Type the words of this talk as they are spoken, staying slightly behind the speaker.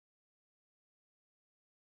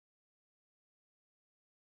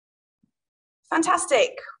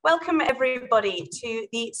Fantastic. Welcome everybody to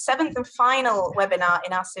the 7th and final webinar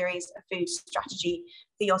in our series of Food Strategy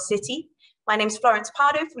for Your City. My name is Florence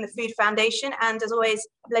Pardo from the Food Foundation, and as always,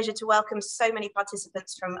 a pleasure to welcome so many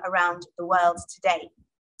participants from around the world today.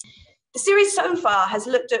 The series so far has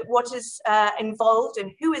looked at what is involved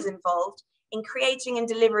and who is involved in creating and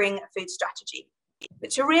delivering a food strategy.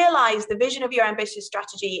 But to realise the vision of your ambitious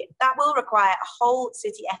strategy, that will require a whole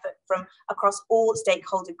city effort from across all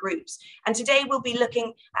stakeholder groups. And today we'll be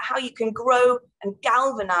looking at how you can grow and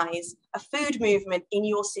galvanise a food movement in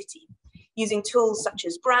your city, using tools such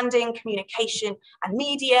as branding, communication and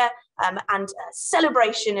media, and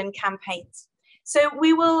celebration and campaigns. So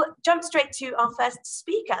we will jump straight to our first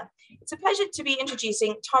speaker. It's a pleasure to be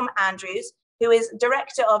introducing Tom Andrews, who is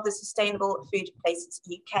Director of the Sustainable Food Places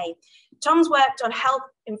UK. Tom's worked on health,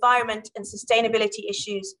 environment and sustainability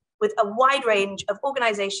issues with a wide range of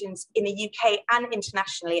organisations in the UK and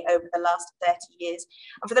internationally over the last 30 years.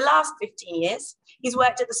 And for the last 15 years, he's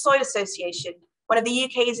worked at the Soil Association, one of the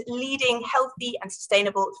UK's leading healthy and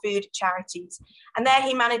sustainable food charities. And there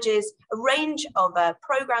he manages a range of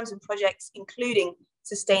programmes and projects, including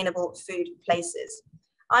sustainable food places.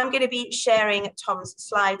 I'm going to be sharing Tom's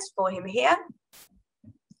slides for him here.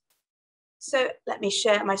 So let me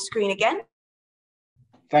share my screen again.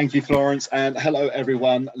 Thank you, Florence, and hello,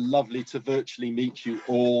 everyone. Lovely to virtually meet you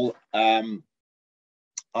all.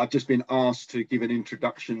 I've just been asked to give an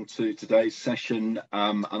introduction to today's session,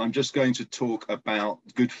 and I'm just going to talk about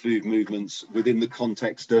good food movements within the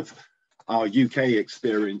context of our UK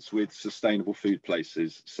experience with sustainable food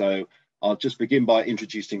places. So I'll just begin by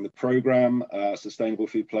introducing the programme. Sustainable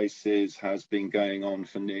Food Places has been going on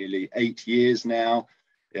for nearly 8 years now.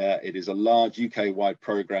 It is a large UK-wide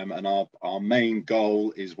programme, and our main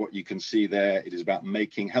goal is what you can see there. It is about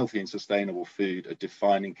making healthy and sustainable food a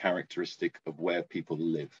defining characteristic of where people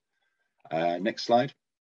live. Next slide.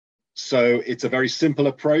 So it's a very simple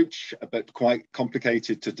approach, but quite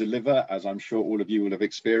complicated to deliver, as I'm sure all of you will have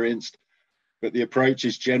experienced. But the approach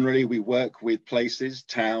is generally we work with places,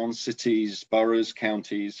 towns, cities, boroughs,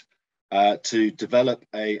 counties to develop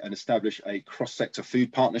and establish a cross-sector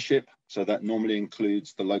food partnership. So that normally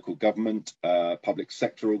includes the local government, public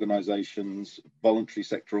sector organisations, voluntary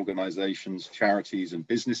sector organisations, charities and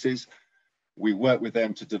businesses. We work with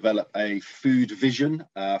them to develop a food vision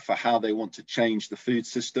for how they want to change the food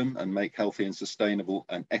system and make healthy and sustainable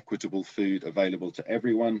and equitable food available to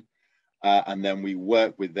everyone. And then we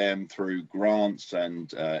work with them through grants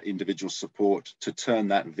and individual support to turn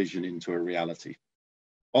that vision into a reality.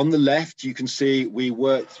 On the left, you can see we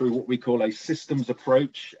work through what we call a systems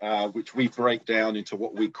approach, which we break down into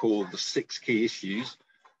what we call the 6 key issues.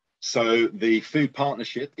 So the food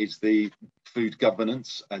partnership is the food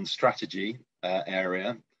governance and strategy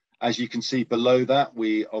area. As you can see below that,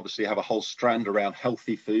 we obviously have a whole strand around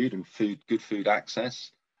healthy food and good food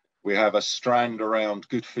access. We have a strand around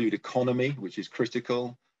good food economy, which is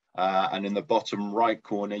critical. And in the bottom right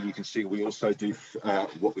corner, you can see we also do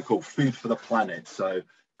what we call food for the planet. So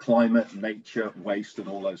climate, nature, waste, and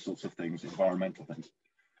all those sorts of things, environmental things.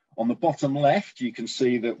 On the bottom left, you can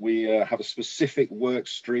see that we have a specific work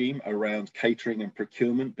stream around catering and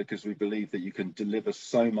procurement, because we believe that you can deliver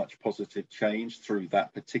so much positive change through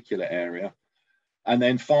that particular area. And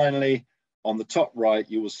then finally, on the top right,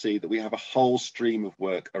 you will see that we have a whole stream of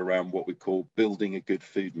work around what we call building a good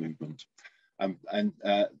food movement.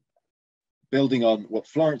 Building on what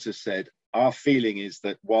Florence has said, our feeling is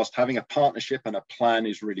that whilst having a partnership and a plan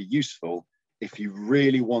is really useful, if you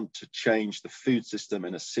really want to change the food system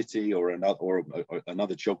in a city or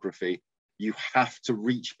another geography, you have to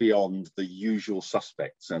reach beyond the usual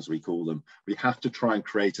suspects, as we call them. We have to try and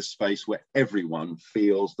create a space where everyone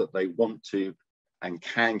feels that they want to and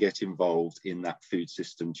can get involved in that food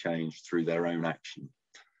system change through their own action.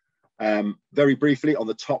 Very briefly, on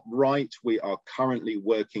the top right, we are currently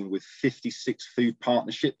working with 56 food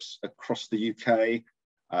partnerships across the UK,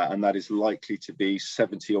 and that is likely to be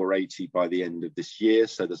 70 or 80 by the end of this year.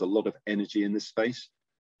 So there's a lot of energy in this space.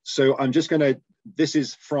 So I'm just going to, this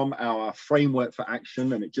is from our framework for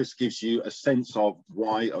action, and it just gives you a sense of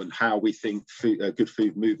why and how we think good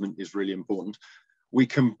food movement is really important. We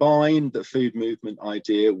combine the food movement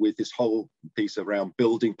idea with this whole piece around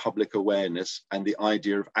building public awareness and the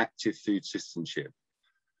idea of active food citizenship.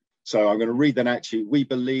 So I'm going to read that actually. We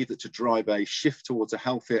believe that to drive a shift towards a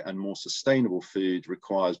healthier and more sustainable food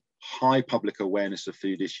requires high public awareness of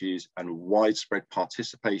food issues and widespread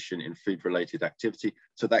participation in food-related activity.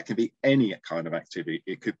 So that can be any kind of activity.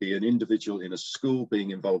 It could be an individual in a school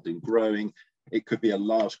being involved in growing. It could be a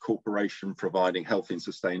large corporation providing healthy and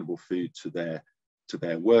sustainable food to their to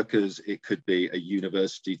their workers. It could be a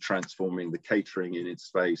university transforming the catering in its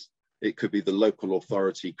space. It could be the local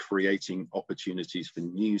authority creating opportunities for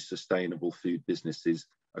new sustainable food businesses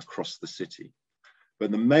across the city. But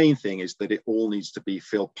the main thing is that it all needs to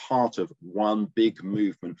feel part of one big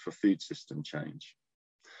movement for food system change.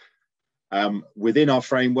 Within our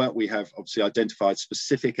framework, we have obviously identified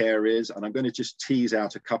specific areas, and I'm going to just tease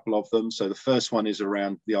out a couple of them. So the first one is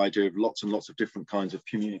around the idea of lots and lots of different kinds of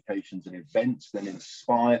communications and events that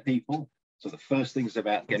inspire people. So the first thing is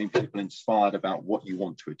about getting people inspired about what you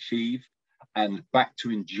want to achieve, and back to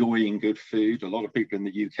enjoying good food. A lot of people in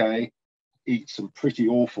the UK eat some pretty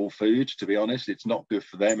awful food, to be honest. It's not good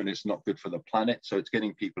for them and it's not good for the planet. So it's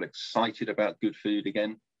getting people excited about good food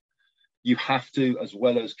again. You have to, as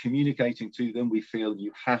well as communicating to them, we feel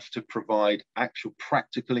you have to provide actual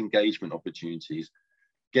practical engagement opportunities,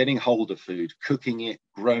 getting hold of food, cooking it,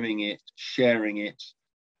 growing it, sharing it,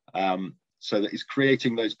 so that it's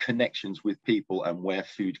creating those connections with people and where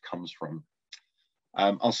food comes from.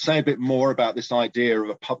 I'll say a bit more about this idea of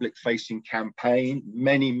a public-facing campaign.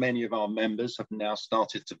 Many of our members have now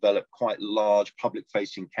started to develop quite large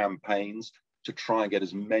public-facing campaigns to try and get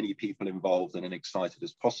as many people involved and excited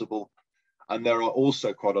as possible. And there are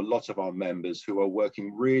also quite a lot of our members who are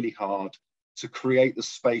working really hard to create the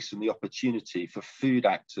space and the opportunity for food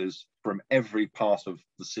actors from every part of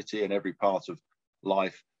the city and every part of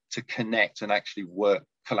life to connect and actually work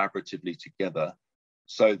collaboratively together,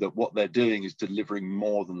 so that what they're doing is delivering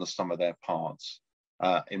more than the sum of their parts.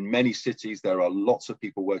 In many cities, there are lots of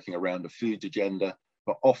people working around a food agenda,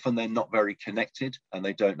 but often they're not very connected and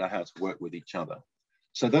they don't know how to work with each other.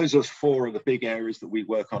 So those are 4 of the big areas that we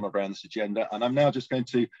work on around this agenda. And I'm now just going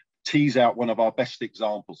to tease out one of our best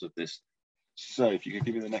examples of this. So if you can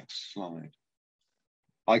give me the next slide.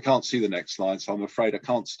 I can't see the next slide, so I'm afraid I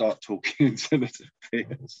can't start talking until it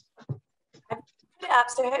appears. Up,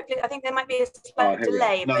 so hopefully, I think there might be a slight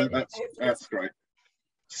delay. No, that's great.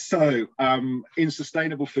 So in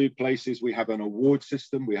sustainable food places, we have an award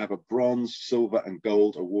system. We have a bronze, silver and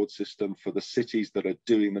gold award system for the cities that are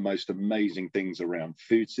doing the most amazing things around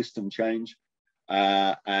food system change.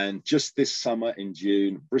 And just this summer in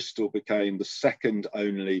June, Bristol became the second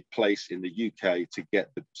only place in the UK to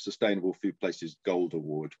get the Sustainable Food Places Gold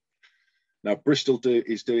Award. Now, Bristol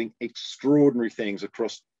is doing extraordinary things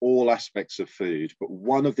across all aspects of food, but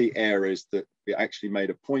one of the areas that it actually made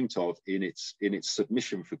a point of in its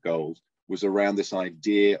submission for gold was around this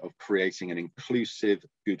idea of creating an inclusive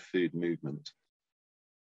good food movement.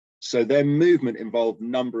 So their movement involved a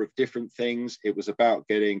number of different things. It was about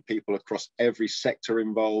getting people across every sector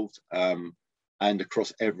involved and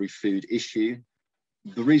across every food issue.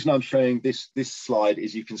 The reason I'm showing this slide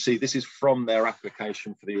is you can see this is from their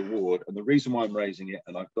application for the award. And the reason why I'm raising it,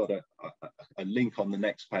 and I've got a link on the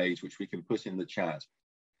next page, which we can put in the chat,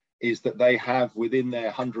 is that they have within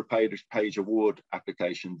their 100-page award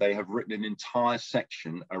application, they have written an entire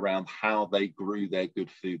section around how they grew their good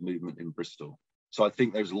food movement in Bristol. So I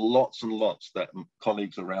think there's lots and lots that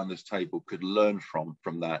colleagues around this table could learn from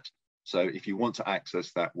that. So if you want to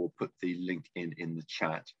access that, we'll put the link in the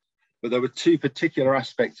chat. But there were 2 particular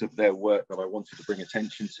aspects of their work that I wanted to bring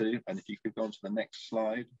attention to. And if you could go on to the next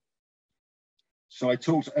slide. So I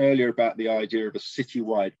talked earlier about the idea of a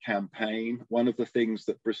citywide campaign. One of the things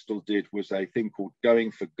that Bristol did was a thing called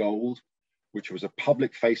Going for Gold, which was a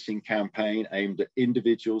public-facing campaign aimed at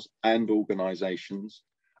individuals and organisations.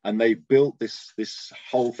 And they built this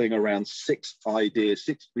whole thing around 6 ideas,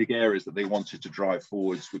 6 big areas that they wanted to drive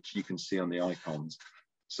forwards, which you can see on the icons.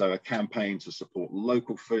 So a campaign to support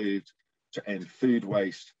local food, to end food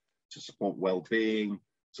waste, to support well-being,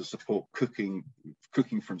 to support cooking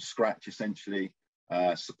from scratch, essentially,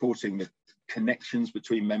 supporting the connections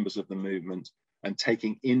between members of the movement, and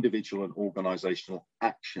taking individual and organisational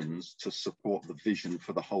actions to support the vision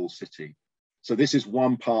for the whole city. So this is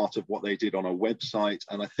one part of what they did on a website,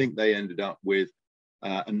 and I think they ended up with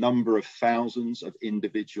a number of thousands of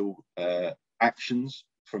individual actions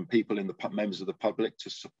from people in the members of the public to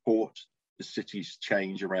support the city's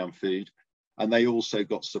change around food. And they also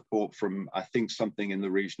got support from, I think, something in the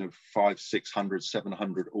region of 500, 600,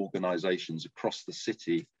 700 organisations across the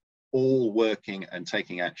city, all working and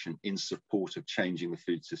taking action in support of changing the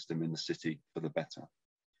food system in the city for the better.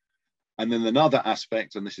 And then another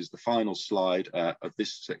aspect, and this is the final slide of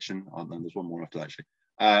this section, and then there's one more after that, actually.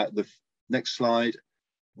 The next slide.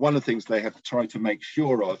 One of the things they have tried to make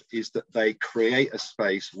sure of is that they create a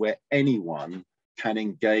space where anyone can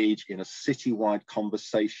engage in a citywide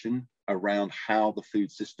conversation around how the food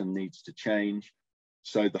system needs to change.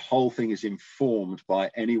 So the whole thing is informed by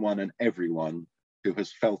anyone and everyone who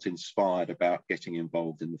has felt inspired about getting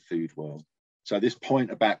involved in the food world. So this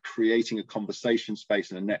point about creating a conversation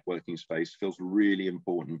space and a networking space feels really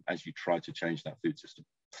important as you try to change that food system.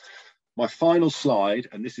 My final slide,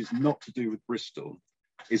 and this is not to do with Bristol,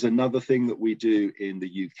 is another thing that we do in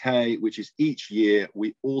the UK, which is each year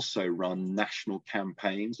we also run national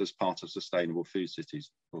campaigns as part of sustainable food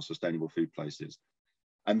cities or sustainable food places.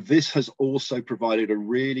 And this has also provided a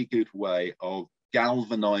really good way of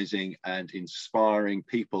galvanizing and inspiring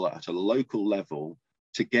people at a local level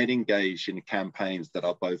to get engaged in campaigns that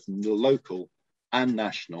are both local and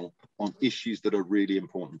national on issues that are really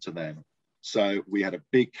important to them. So we had a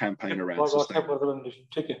big campaign around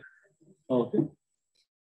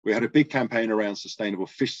We had a big campaign around sustainable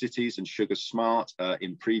fish cities and Sugar Smart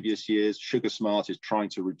in previous years. Sugar Smart is trying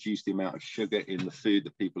to reduce the amount of sugar in the food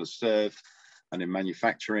that people are served and in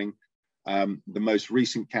manufacturing. The most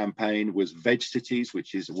recent campaign was Veg Cities,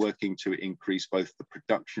 which is working to increase both the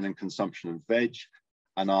production and consumption of veg.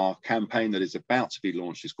 And our campaign that is about to be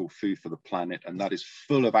launched is called Food for the Planet. And that is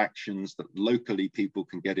full of actions that locally people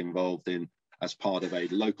can get involved in as part of a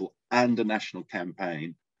local and a national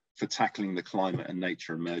campaign for tackling the climate and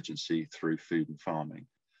nature emergency through food and farming.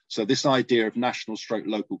 So this idea of national stroke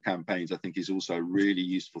local campaigns, I think, is also a really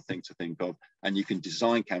useful thing to think of. And you can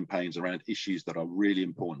design campaigns around issues that are really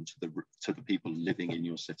important to the people living in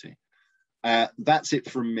your city. That's it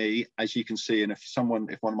from me. As you can see, and if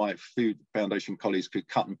one of my Food Foundation colleagues could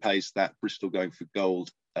cut and paste that Bristol Going for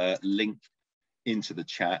Gold link into the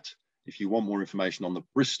chat. If you want more information on the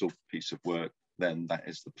Bristol piece of work, then that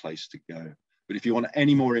is the place to go. But if you want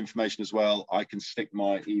any more information as well, I can stick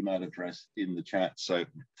my email address in the chat. So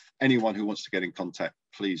anyone who wants to get in contact,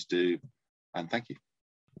 please do. And thank you.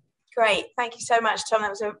 Great. Thank you so much, Tom.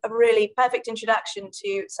 That was a really perfect introduction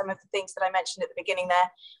to some of the things that I mentioned at the beginning there.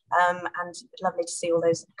 And lovely to see all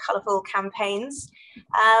those colourful campaigns.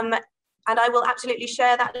 And I will absolutely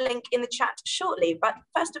share that link in the chat shortly. But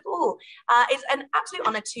first of all, it's an absolute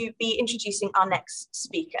honour to be introducing our next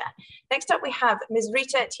speaker. Next up, we have Ms.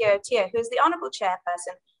 Rita Tiotia, who is the Honourable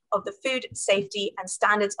Chairperson of the Food Safety and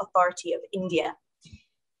Standards Authority of India.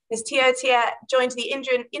 Ms. Tiotia joined the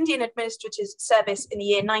Indian Administrative Service in the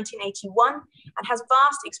year 1981 and has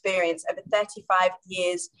vast experience over 35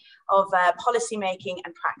 years of policy making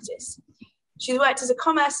and practice. She's worked as a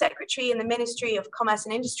Commerce Secretary in the Ministry of Commerce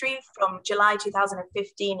and Industry from July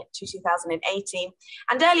 2015 to 2018.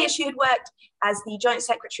 And earlier she had worked as the Joint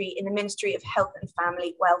Secretary in the Ministry of Health and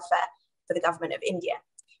Family Welfare for the Government of India,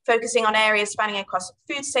 focusing on areas spanning across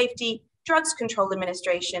food safety, drugs control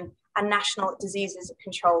administration, and national diseases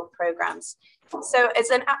control programs. So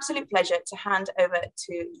it's an absolute pleasure to hand over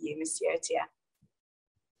to you, Ms. Tiotia.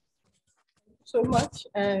 So much,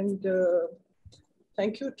 and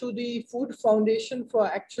thank you to the Food Foundation for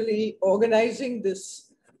actually organizing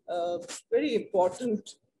this very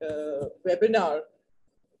important webinar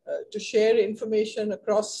to share information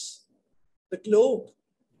across the globe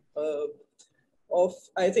of,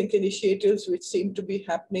 I think, initiatives which seem to be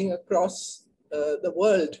happening across the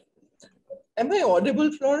world. Am I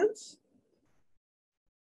audible, Florence?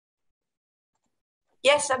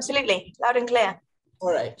 Yes, absolutely. Loud and clear.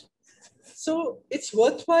 All right. So it's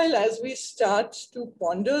worthwhile as we start to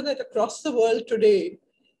ponder that across the world today,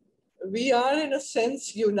 we are in a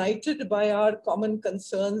sense united by our common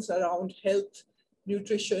concerns around health,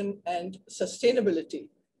 nutrition, and sustainability.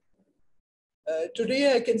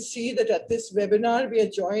 Today, I can see that at this webinar, we are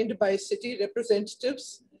joined by city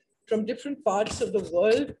representatives from different parts of the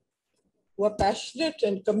world who are passionate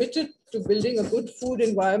and committed to building a good food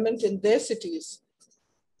environment in their cities.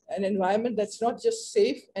 An environment that's not just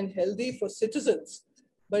safe and healthy for citizens,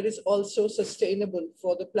 but is also sustainable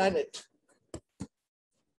for the planet.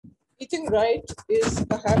 Eating right is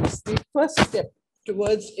perhaps the first step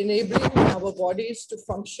towards enabling our bodies to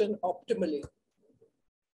function optimally.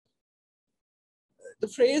 The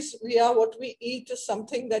phrase, "we are what we eat," is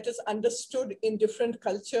something that is understood in different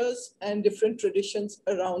cultures and different traditions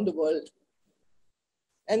around the world.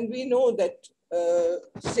 And we know that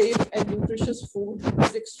safe and nutritious food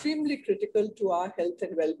is extremely critical to our health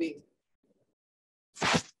and well-being.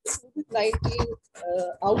 The COVID-19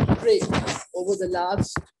 outbreak over the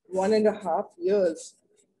last 1.5 years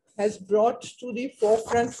has brought to the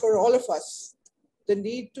forefront for all of us the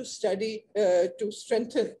need to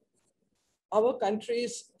strengthen our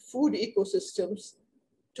country's food ecosystems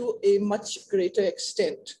to a much greater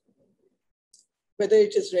extent. Whether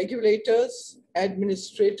it is regulators,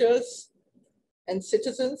 administrators, and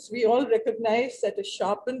citizens, we all recognize that a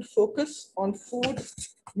sharpened focus on food,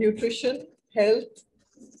 nutrition, health,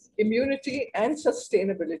 immunity, and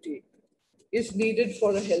sustainability is needed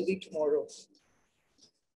for a healthy tomorrow.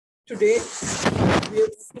 Today, we are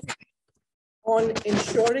on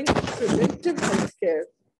ensuring preventive healthcare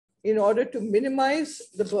in order to minimize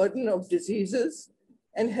the burden of diseases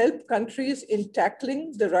and help countries in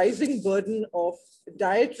tackling the rising burden of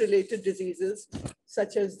diet-related diseases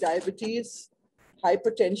such as diabetes,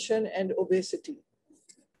 hypertension, and obesity.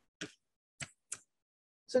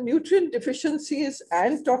 So nutrient deficiencies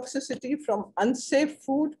and toxicity from unsafe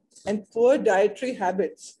food and poor dietary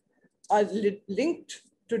habits are linked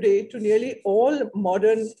today to nearly all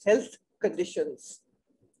modern health conditions.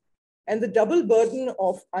 And the double burden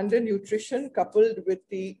of undernutrition coupled with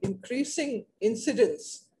the increasing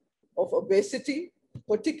incidence of obesity,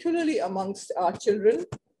 particularly amongst our children,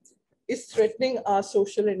 is threatening our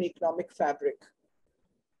social and economic fabric.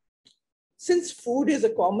 Since food is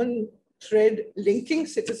a common thread linking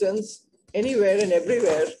citizens anywhere and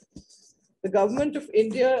everywhere, the government of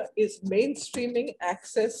India is mainstreaming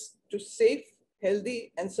access to safe,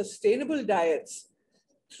 healthy, and sustainable diets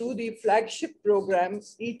through the flagship program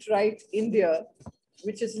Eat Right India,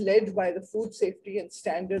 which is led by the Food Safety and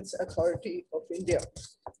Standards Authority of India.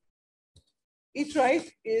 Eat Right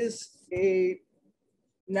is a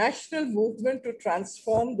national movement to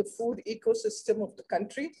transform the food ecosystem of the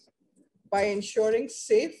country by ensuring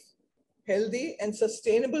safe, healthy, and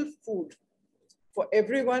sustainable food for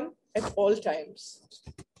everyone at all times.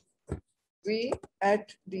 We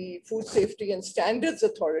at the Food Safety and Standards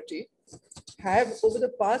Authority have over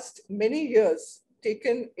the past many years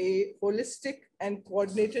taken a holistic and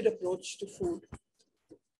coordinated approach to food.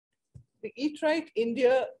 The Eat Right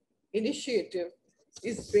India initiative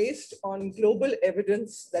is based on global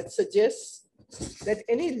evidence that suggests that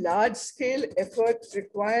any large-scale effort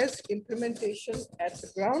requires implementation at the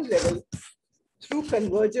ground level through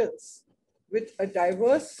convergence with a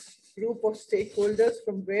diverse group of stakeholders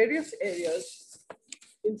from various areas,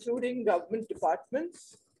 including government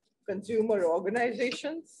departments, consumer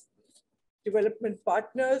organizations, development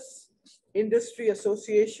partners, industry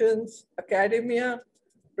associations, academia,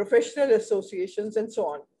 professional associations, and so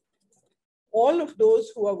on. All of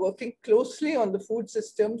those who are working closely on the food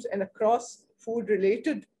systems and across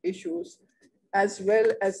food-related issues, as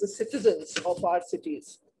well as the citizens of our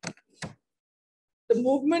cities. The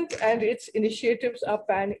movement and its initiatives are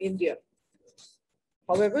pan-India.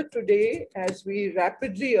 However, today, as we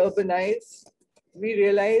rapidly urbanize, we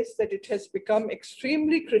realize that it has become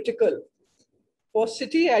extremely critical for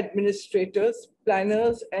city administrators,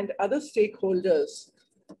 planners, and other stakeholders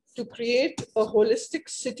to create a holistic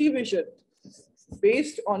city vision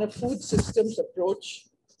based on a food systems approach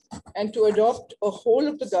and to adopt a whole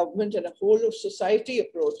of the government and a whole of society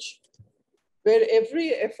approach, where every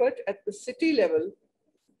effort at the city level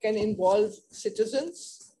can involve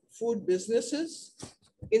citizens, food businesses,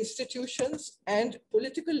 institutions, and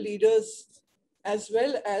political leaders, as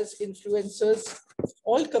well as influencers,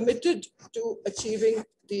 all committed to achieving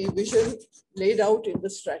the vision laid out in the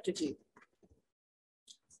strategy.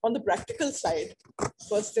 On the practical side,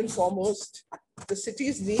 first and foremost, the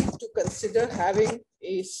cities need to consider having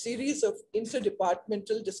a series of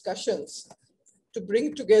interdepartmental discussions to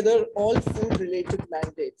bring together all food-related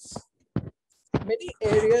mandates. Many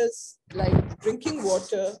areas like drinking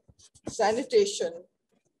water, sanitation,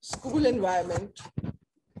 school environment,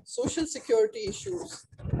 social security issues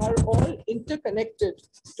are all interconnected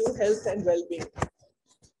to health and well-being.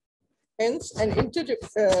 Hence, an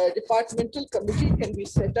interdepartmental committee can be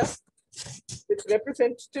set up with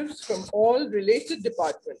representatives from all related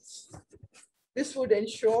departments. This would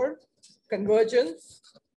ensure convergence,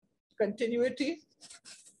 continuity,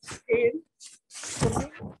 scale,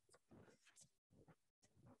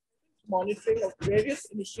 monitoring of various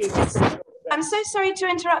initiatives. I'm so sorry to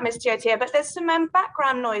interrupt, Ms. Jyotia, but there's some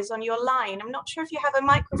background noise on your line. I'm not sure if you have a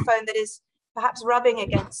microphone that is perhaps rubbing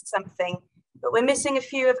against something, but we're missing a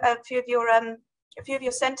few of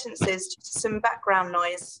your sentences due to some background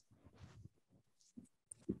noise.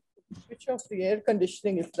 Switch off the air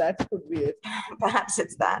conditioning, if that could be it. Perhaps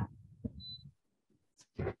it's that.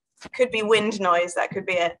 Could be wind noise. That could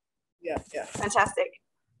be it. Yeah, yeah. Fantastic.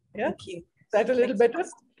 Yeah. Thank you. Is that a little better?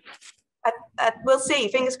 We'll see.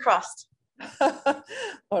 Fingers crossed.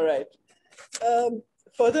 All right.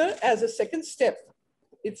 Further, as a second step,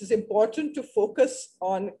 it is important to focus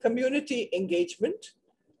on community engagement.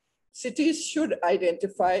 Cities should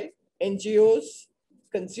identify NGOs,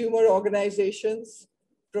 consumer organizations,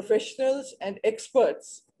 professionals, and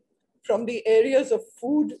experts from the areas of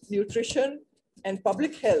food, nutrition, and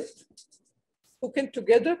public health who can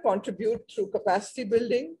together contribute through capacity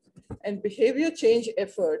building and behavior change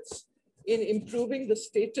efforts in improving the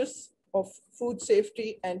status of food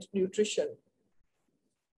safety and nutrition.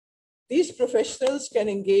 These professionals can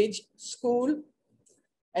engage school,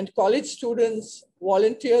 and college students,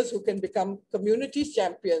 volunteers who can become community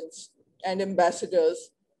champions and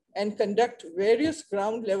ambassadors and conduct various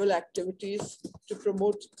ground level activities to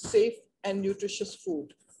promote safe and nutritious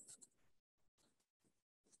food.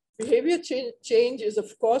 Behavior change is,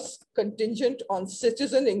 of course, contingent on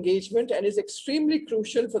citizen engagement and is extremely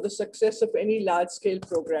crucial for the success of any large-scale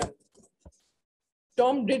program.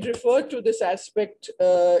 Tom did refer to this aspect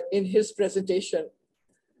in his presentation.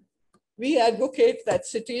 We advocate that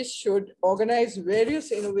cities should organize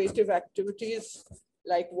various innovative activities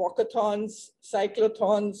like walkathons,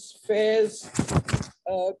 cyclothons, fairs,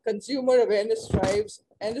 consumer awareness drives,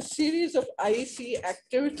 and a series of IEC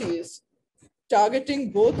activities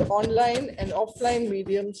targeting both online and offline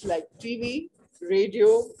mediums like TV,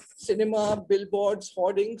 radio, cinema, billboards,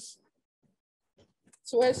 hoardings,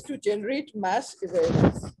 so as to generate mass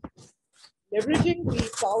awareness. Leveraging the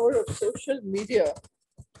power of social media,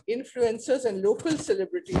 influencers and local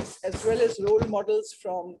celebrities, as well as role models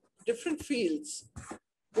from different fields,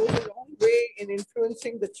 goes a long way in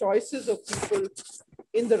influencing the choices of people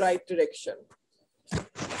in the right direction.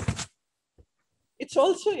 It's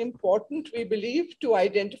also important, we believe, to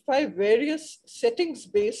identify various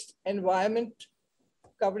settings-based environment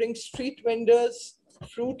covering street vendors,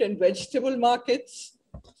 fruit and vegetable markets,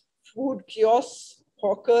 food kiosks,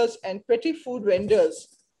 hawkers, and petty food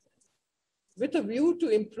vendors, with a view to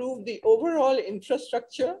improve the overall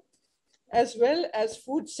infrastructure, as well as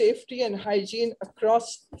food safety and hygiene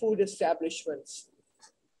across food establishments.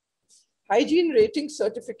 Hygiene rating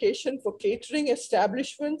certification for catering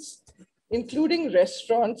establishments, including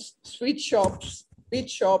restaurants, sweet shops, beach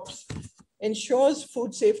shops, ensures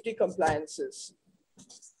food safety compliances.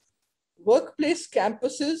 Workplace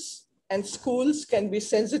campuses and schools can be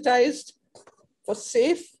sensitized for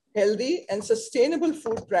safe, healthy, and sustainable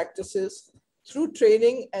food practices through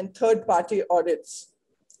training and third-party audits,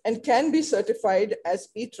 and can be certified as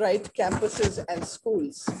Eat Right campuses and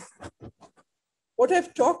schools. What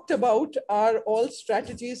I've talked about are all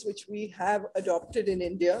strategies which we have adopted in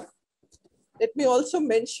India. Let me also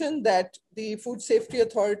mention that the Food Safety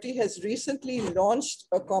Authority has recently launched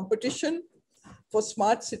a competition for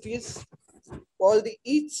smart cities called the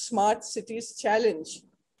Eat Smart Cities Challenge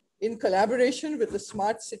in collaboration with the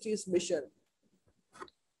Smart Cities Mission.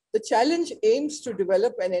 The challenge aims to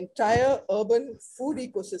develop an entire urban food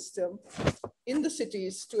ecosystem in the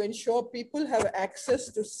cities to ensure people have access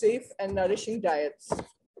to safe and nourishing diets.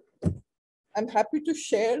 I'm happy to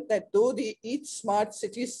share that though the Eat Smart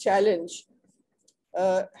Cities Challenge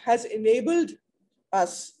has enabled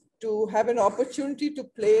us to have an opportunity to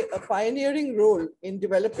play a pioneering role in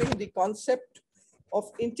developing the concept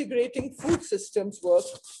of integrating food systems work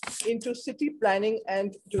into city planning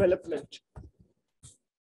and development.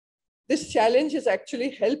 This challenge is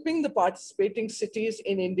actually helping the participating cities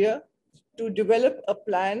in India to develop a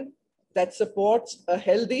plan that supports a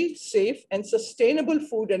healthy, safe, and sustainable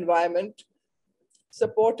food environment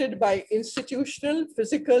supported by institutional,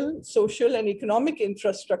 physical, social, and economic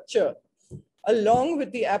infrastructure, along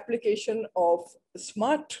with the application of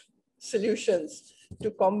smart solutions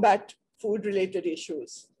to combat food-related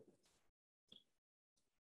issues.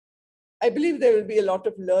 I believe there will be a lot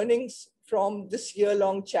of learnings from this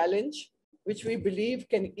year-long challenge, which we believe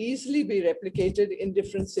can easily be replicated in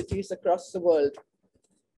different cities across the world.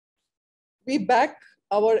 We back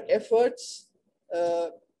our efforts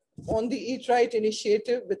on the Eat Right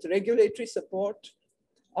initiative with regulatory support.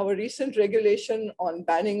 Our recent regulation on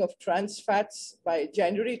banning of trans fats by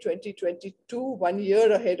January 2022, 1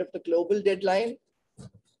 year ahead of the global deadline.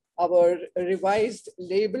 Our revised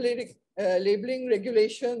labeling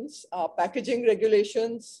regulations, our packaging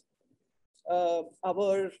regulations,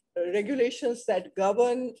 our regulations that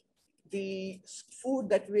govern the food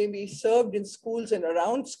that may be served in schools and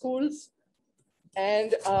around schools,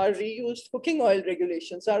 and our reused cooking oil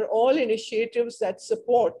regulations are all initiatives that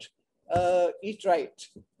support Eat Right.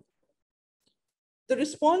 The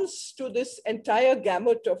response to this entire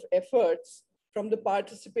gamut of efforts from the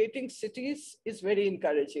participating cities is very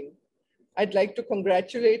encouraging. I'd like to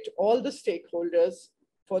congratulate all the stakeholders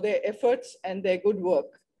for their efforts and their good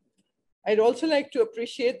work. I'd also like to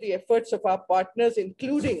appreciate the efforts of our partners,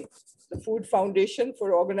 including the Food Foundation,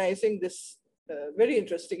 for organizing this very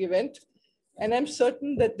interesting event. And I'm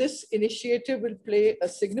certain that this initiative will play a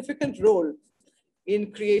significant role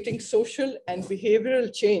in creating social and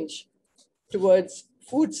behavioral change towards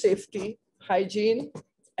food safety, hygiene,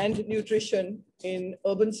 and nutrition in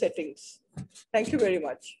urban settings. Thank you very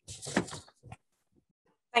much.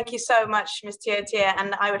 Thank you so much, Ms. Tiotia,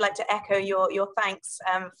 and I would like to echo your thanks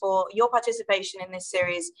for your participation in this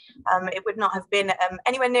series. It would not have been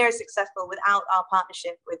anywhere near as successful without our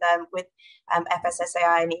partnership with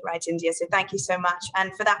FSSAI and Eat Right India. So thank you so much,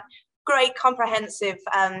 and for that great comprehensive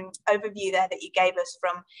overview there that you gave us,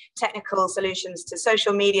 from technical solutions to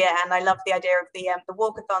social media. And I love the idea of the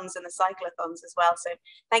walkathons and the cyclathons as well. So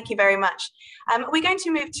thank you very much. We're going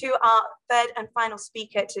to move to our third and final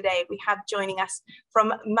speaker today. We have joining us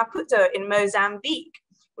from Maputo in Mozambique.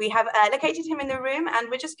 We have located him in the room, and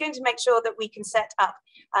we're just going to make sure that we can set up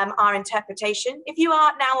our interpretation. If you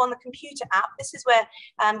are now on the computer app, this is where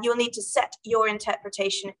you'll need to set your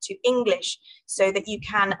interpretation to English so that you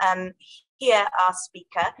can hear our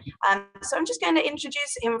speaker. So I'm just going to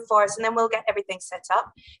introduce him for us, and then we'll get everything set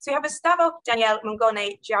up. So we have Gustavo Daniel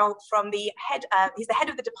Mungone João from the head, he's the head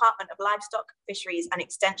of the Department of Livestock, Fisheries and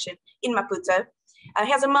Extension in Maputo.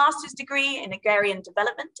 He has a master's degree in agrarian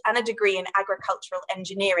development and a degree in agricultural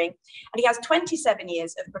engineering. And he has 27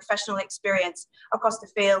 years of professional experience across the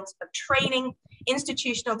fields of training,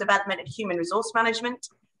 institutional development and human resource management,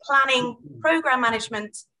 planning, program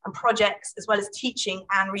management and projects, as well as teaching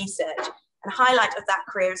and research. And highlight of that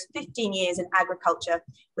career is 15 years in agriculture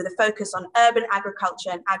with a focus on urban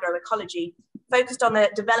agriculture and agroecology, focused on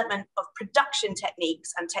the development of production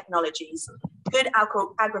techniques and technologies, good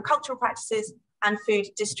agricultural practices, and food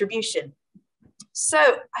distribution.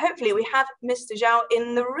 So hopefully we have Mr. João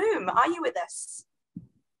in the room. Are you with us?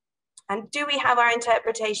 And do we have our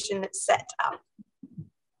interpretation set up?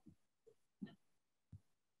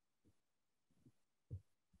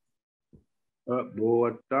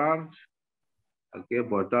 Boa tarde. Aqui é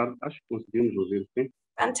boa tarde. Acho que conseguimos ouvir, sim.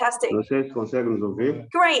 Fantastic. Não sei se conseguem nos ouvir.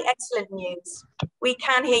 Great, excellent news. We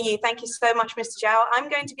can hear you. Thank you so much, Mr. João. I'm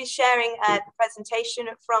going to be sharing the presentation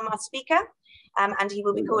from our speaker, and he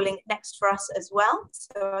will be calling next for us as well.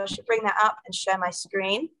 So I should bring that up and share my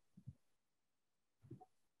screen.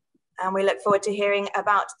 And we look forward to hearing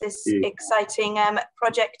about this exciting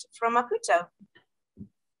project from Maputo.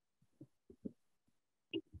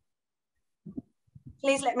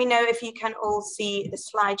 Please let me know if you can all see the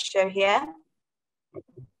slideshow here.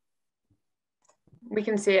 We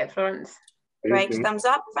can see it, Florence. Great, thumbs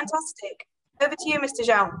up, fantastic. Over to you, Mr.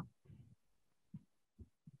 João.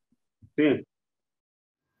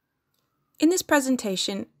 In this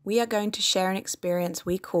presentation, we are going to share an experience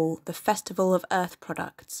we call the Festival of Earth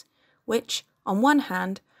Products, which, on one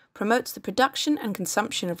hand, promotes the production and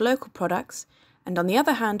consumption of local products, and on the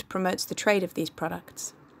other hand, promotes the trade of these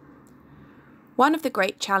products. One of the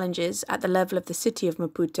great challenges at the level of the city of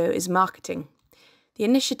Maputo is marketing. The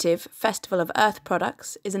initiative Festival of Earth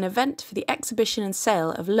Products is an event for the exhibition and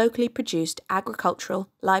sale of locally produced agricultural,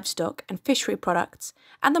 livestock and fishery products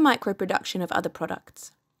and the micro-production of other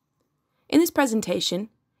products. In this presentation,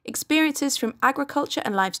 experiences from agriculture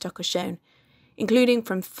and livestock are shown, including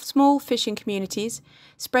from small fishing communities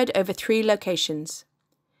spread over 3 locations.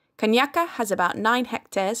 Cañaca has about 9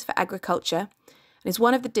 hectares for agriculture and is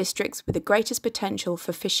one of the districts with the greatest potential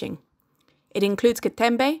for fishing. It includes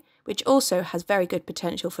Catembe, which also has very good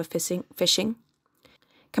potential for fishing.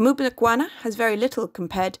 Camubaquana has very little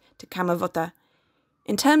compared to Camavota.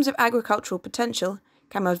 In terms of agricultural potential,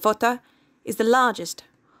 Camavota is the largest,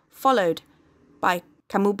 followed by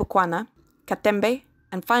Camubaquana, Catembe,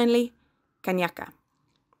 and finally, Cañaca.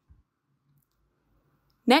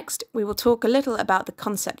 Next, we will talk a little about the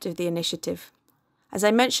concept of the initiative. As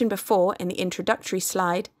I mentioned before in the introductory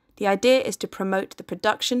slide, the idea is to promote the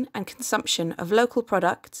production and consumption of local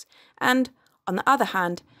products and, on the other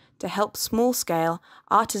hand, to help small-scale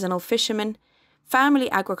artisanal fishermen,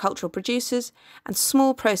 family agricultural producers and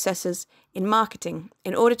small processors in marketing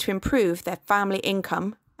in order to improve their family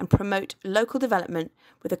income and promote local development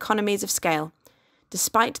with economies of scale,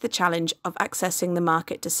 despite the challenge of accessing the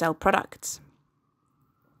market to sell products.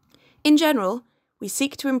 In general, we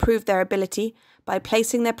seek to improve their ability by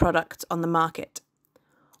placing their products on the market.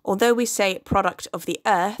 Although we say product of the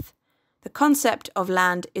earth, the concept of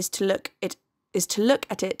land is to look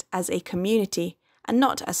at it as a community and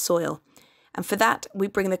not as soil, and for that we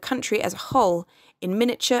bring the country as a whole in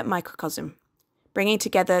miniature microcosm, bringing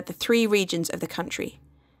together the 3 regions of the country,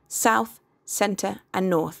 south, centre and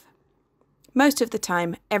north. Most of the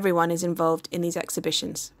time, everyone is involved in these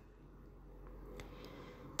exhibitions.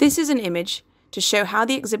 This is an image to show how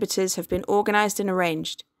the exhibitors have been organised and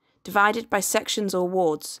arranged, divided by sections or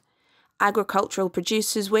wards: agricultural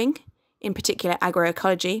producers wing, in particular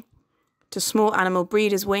agroecology, to small animal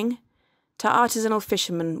breeders wing, to artisanal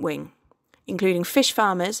fishermen wing, including fish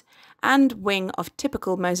farmers and wing of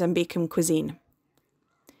typical Mozambican cuisine.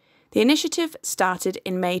 The initiative started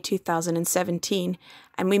in May 2017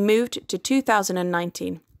 and we moved to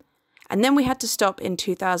 2019. And then we had to stop in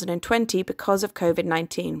 2020 because of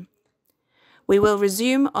COVID-19. We will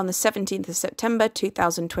resume on the 17th of September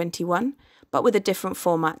 2021, but with a different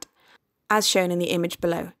format, as shown in the image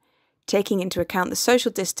below, taking into account the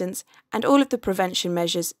social distance and all of the prevention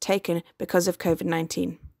measures taken because of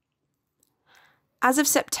COVID-19. As of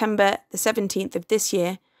September the 17th of this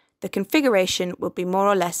year, the configuration will be more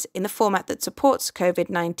or less in the format that supports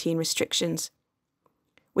COVID-19 restrictions.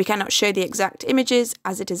 We cannot show the exact images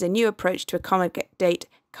as it is a new approach to accommodate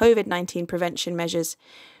COVID-19 prevention measures,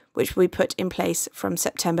 which we put in place from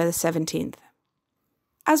September the 17th.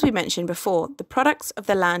 As we mentioned before, the products of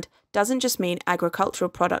the land doesn't just mean agricultural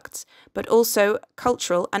products, but also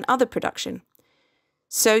cultural and other production.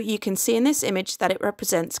 So you can see in this image that it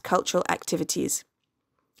represents cultural activities.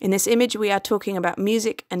 In this image, we are talking about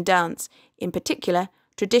music and dance, in particular,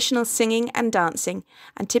 traditional singing and dancing,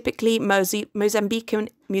 and typically Mozambican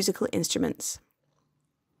musical instruments.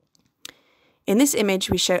 In this image,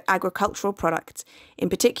 we show agricultural products, in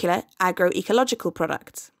particular, agroecological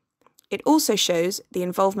products. It also shows the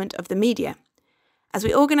involvement of the media. As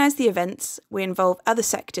we organise the events, we involve other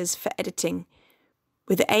sectors for editing,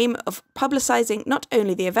 with the aim of publicising not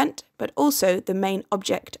only the event, but also the main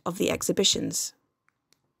object of the exhibitions.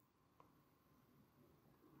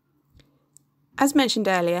 As mentioned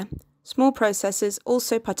earlier, small processors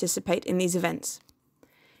also participate in these events.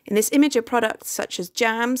 In this image are products such as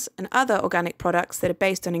jams and other organic products that are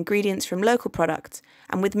based on ingredients from local products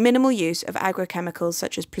and with minimal use of agrochemicals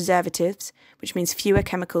such as preservatives, which means fewer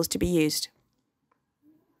chemicals to be used.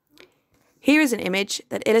 Here is an image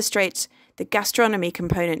that illustrates the gastronomy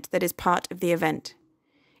component that is part of the event.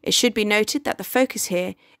 It should be noted that the focus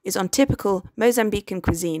here is on typical Mozambican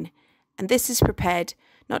cuisine, and this is prepared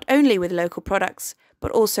not only with local products, but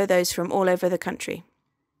also those from all over the country.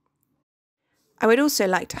 I would also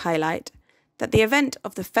like to highlight that the event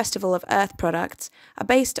of the Festival of Earth products are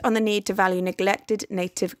based on the need to value neglected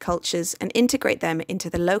native cultures and integrate them into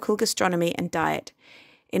the local gastronomy and diet,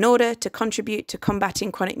 in order to contribute to combating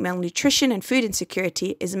chronic malnutrition and food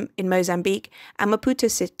insecurity in Mozambique and Maputo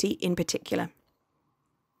City in particular.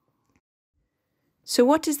 So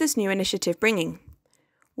what is this new initiative bringing?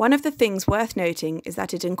 One of the things worth noting is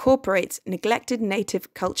that it incorporates neglected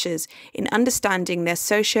native cultures in understanding their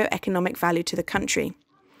socio-economic value to the country.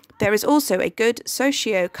 There is also a good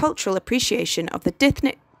socio-cultural appreciation of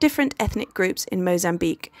the different ethnic groups in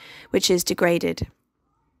Mozambique, which is degraded.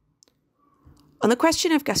 On the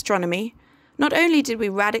question of gastronomy, not only did we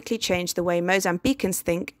radically change the way Mozambicans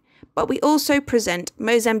think, but we also present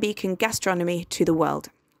Mozambican gastronomy to the world.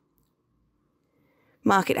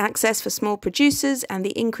 Market access for small producers and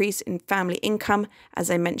the increase in family income, as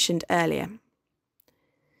I mentioned earlier.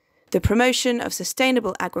 The promotion of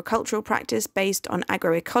sustainable agricultural practice based on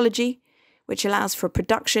agroecology, which allows for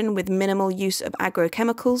production with minimal use of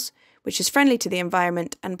agrochemicals, which is friendly to the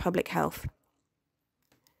environment and public health.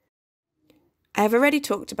 I have already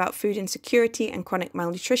talked about food insecurity and chronic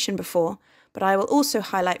malnutrition before, but I will also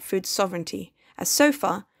highlight food sovereignty, as so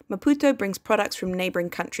far, Maputo brings products from neighbouring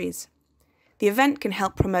countries. The event can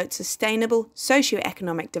help promote sustainable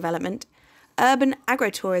socio-economic development, urban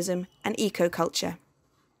agrotourism and eco-culture.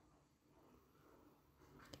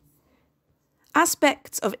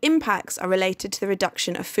 Aspects of impacts are related to the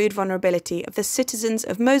reduction of food vulnerability of the citizens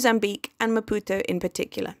of Mozambique and Maputo in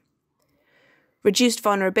particular. Reduced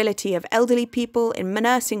vulnerability of elderly people in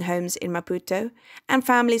nursing homes in Maputo and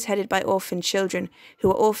families headed by orphaned children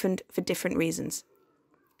who are orphaned for different reasons.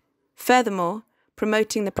 Furthermore,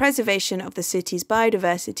 promoting the preservation of the city's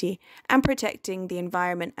biodiversity and protecting the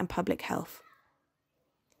environment and public health.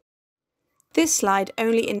 This slide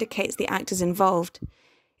only indicates the actors involved.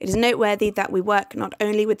 It is noteworthy that we work not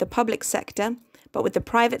only with the public sector, but with the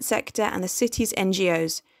private sector and the city's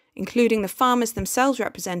NGOs, including the farmers themselves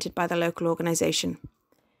represented by the local organisation.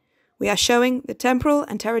 We are showing the temporal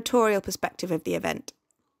and territorial perspective of the event.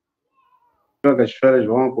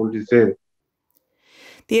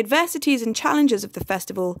 The adversities and challenges of the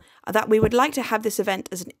festival are that we would like to have this event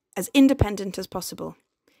as independent as possible.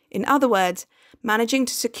 In other words, managing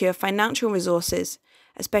to secure financial resources,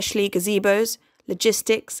 especially gazebos,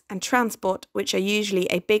 logistics and transport, which are usually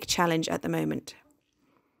a big challenge at the moment.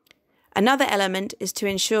 Another element is to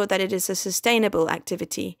ensure that it is a sustainable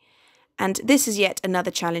activity, and this is yet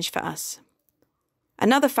another challenge for us.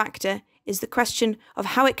 Another factor is the question of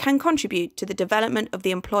how it can contribute to the development of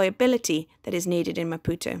the employability that is needed in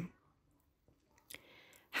Maputo.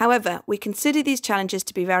 However, we consider these challenges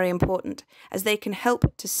to be very important, as they can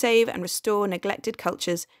help to save and restore neglected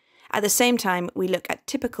cultures At the same time, we look at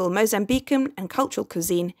typical Mozambican and cultural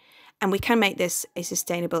cuisine, and we can make this a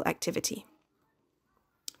sustainable activity.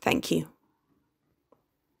 Thank you.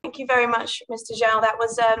 Thank you very much, Mr. Zhao. That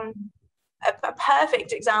was a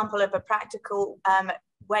perfect example of a practical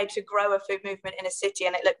way to grow a food movement in a city,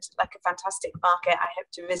 and it looked like a fantastic market. I hope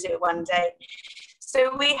to visit one day.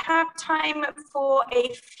 So we have time for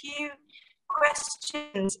a few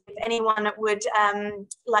questions. If anyone would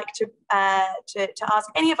like to ask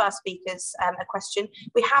any of our speakers a question,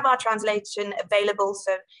 we have our translation available,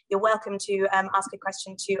 so you're welcome to ask a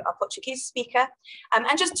question to our Portuguese speaker. And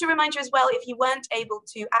just to remind you as well, if you weren't able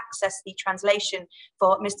to access the translation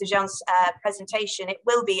for Mr. Zhang's presentation, it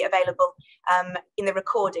will be available in the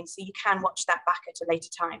recording, so you can watch that back at a later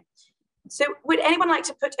time. So would anyone like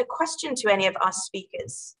to put a question to any of our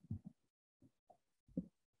speakers?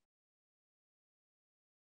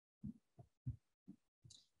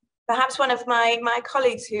 Perhaps one of my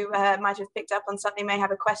colleagues who might have picked up on something may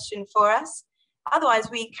have a question for us. Otherwise,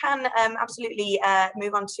 we can absolutely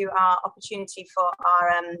move on to our opportunity for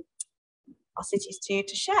our cities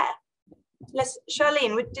to share.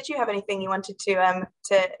 Charlene, did you have anything you wanted to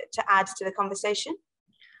add to the conversation?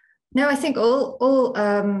 No, I think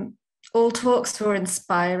all talks were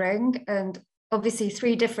inspiring, and obviously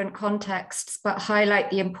 3 different contexts, but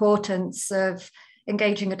highlight the importance of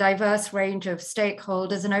engaging a diverse range of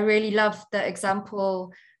stakeholders. And I really love the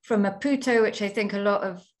example from Maputo, which I think a lot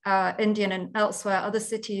of Indian and elsewhere other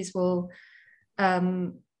cities will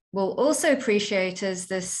also appreciate, as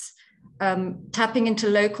this tapping into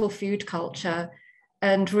local food culture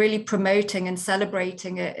and really promoting and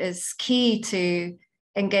celebrating it is key to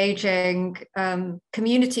engaging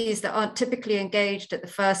communities that aren't typically engaged at the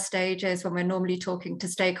first stages when we're normally talking to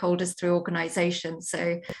stakeholders through organizations.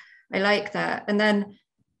 So I like that. And then,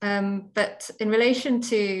 but in relation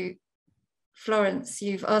to Florence,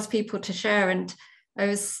 you've asked people to share, and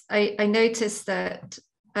I noticed that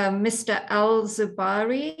Mr.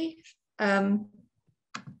 Al-Zubari, Assam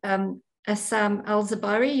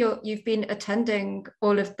Al-Zubari, you've been attending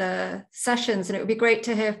all of the sessions, and it would be great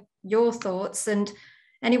to hear your thoughts, and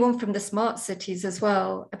anyone from the smart cities as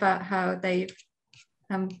well, about how they've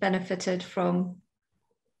benefited from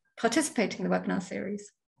participating in the webinar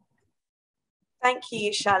series. Thank you,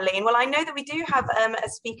 Charlene. Well, I know that we do have a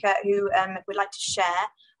speaker who would like to share.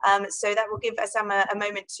 So that will give Assam a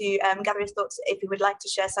moment to gather his thoughts if he would like to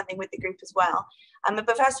share something with the group as well.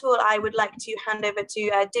 But first of all, I would like to hand over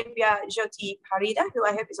to Divya Jyoti Parida, who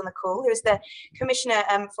I hope is on the call, who is the Commissioner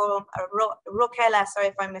for Rourkela, sorry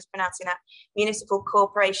if I'm mispronouncing that, Municipal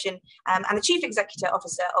Corporation, and the Chief Executive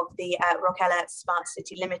Officer of the Rourkela Smart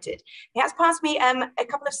City Limited. He has passed me a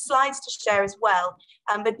couple of slides to share as well,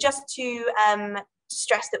 but just to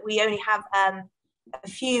stress that we only have a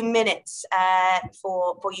few minutes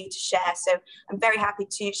for you to share. So I'm very happy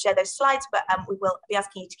to share those slides, but we will be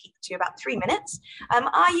asking you to keep it to about 3 minutes.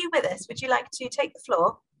 Are you with us? Would you like to take the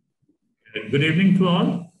floor? Good evening to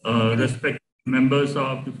all, respected members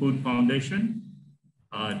of the Food Foundation,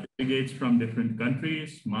 delegates from different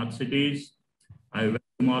countries, smart cities. I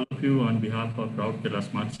welcome all of you on behalf of Rourkela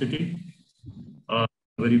Smart City.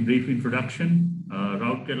 Very brief introduction.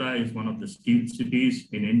 Rourkela is one of the steel cities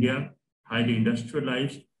in India, highly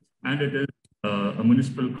industrialized, and it is a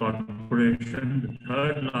municipal corporation, the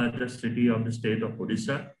 3rd largest city of the state of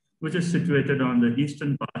Odisha, which is situated on the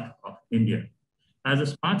eastern part of India. As a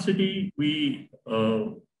smart city, we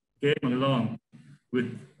came along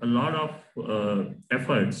with a lot of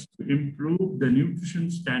efforts to improve the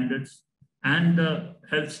nutrition standards and the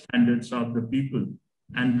health standards of the people.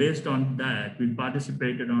 And based on that, we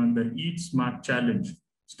participated on the Eat Smart Challenge,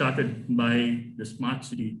 started by the Smart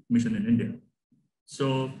City Mission in India.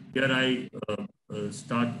 So here I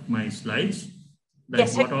start my slides.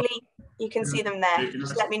 Yes, hopefully you can see them there.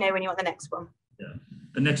 Just let me know when you want the next one. Yeah,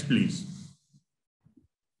 the next, please.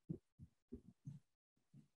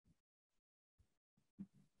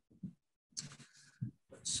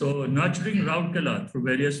 So nurturing Rourkela through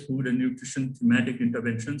various food and nutrition thematic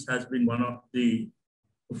interventions has been one of the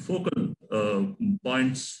focal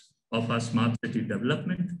points of our smart city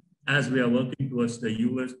development, as we are working towards the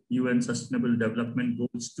UN Sustainable Development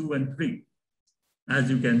Goals 2 and 3. As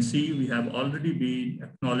you can see, we have already been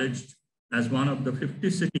acknowledged as one of the 50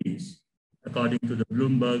 cities, according to the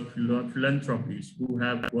Bloomberg Philanthropies, who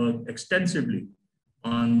have worked extensively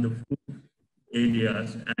on the food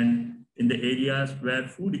areas and in the areas where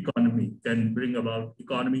food economy can bring about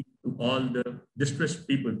economy to all the distressed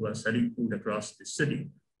people who are selling food across the city.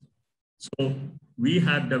 So we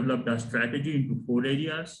have developed our strategy into 4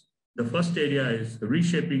 areas. The first area is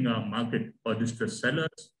reshaping our market for distressed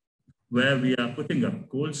sellers. where we are putting up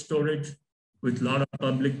cold storage with a lot of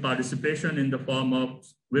public participation in the form of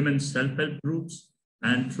women's self-help groups,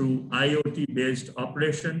 and through IoT-based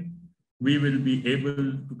operation, we will be able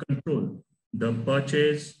to control the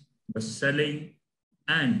purchase, the selling,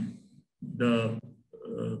 and the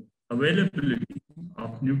availability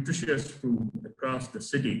of nutritious food across the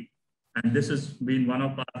city. And this has been one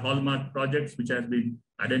of our hallmark projects which has been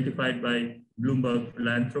identified by Bloomberg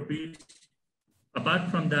Philanthropies.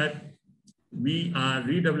 Apart from that, we are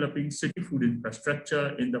redeveloping city food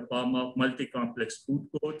infrastructure in the form of multi-complex food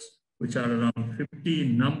courts, which are around 50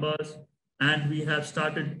 in numbers, and we have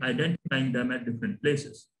started identifying them at different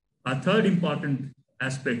places. Our third important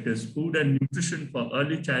aspect is food and nutrition for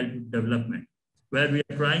early childhood development, where we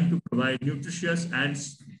are trying to provide nutritious and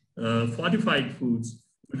fortified foods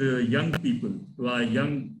to the young people, to our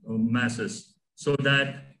young masses, so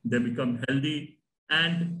that they become healthy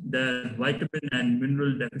and their vitamin and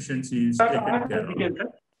mineral deficiencies taken care of.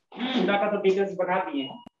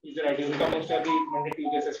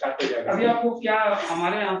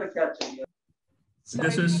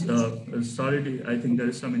 This is, sorry, I think there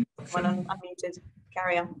is some interruption. Unmuted.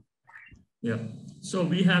 Carry on. Yeah, so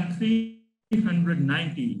we have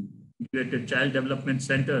 390 integrated child development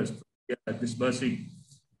centers dispersing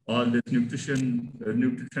all this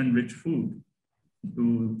nutrition-rich food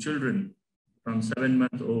to children from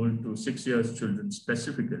 7-month-old to 6 years children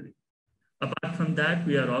specifically. Apart from that,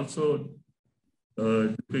 we are also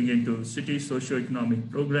looking into city socio-economic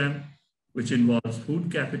program, which involves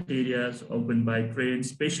food cafeterias opened by trained,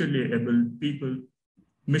 spatially able people,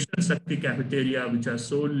 Mission Shakti cafeteria, which are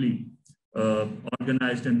solely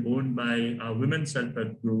organized and owned by our women's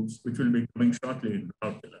self-help groups, which will be coming shortly in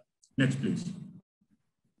Raurkela. Next, please.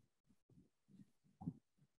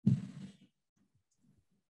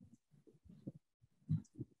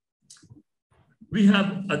 We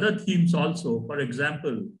have other themes also. For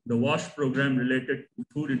example, the WASH program related to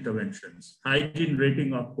food interventions, hygiene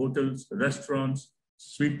rating of hotels, restaurants,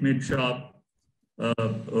 sweetmeat shop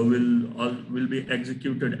will be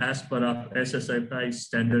executed as per our SSFI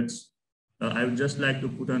standards. I would just like to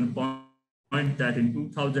put on a point that in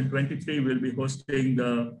 2023, we'll be hosting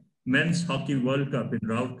the Men's Hockey World Cup in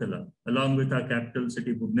Raurkela, along with our capital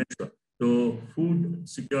city, Bhubaneswar. So food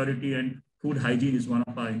security and food hygiene is one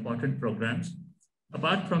of our important programs.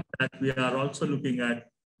 Apart from that, we are also looking at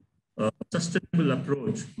a sustainable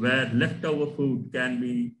approach where leftover food can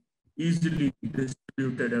be easily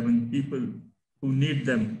distributed among people who need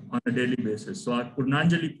them on a daily basis. So our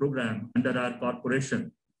Purnanjali program under our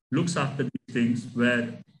corporation looks after these things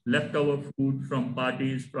where leftover food from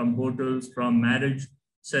parties, from hotels, from marriage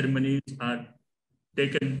ceremonies are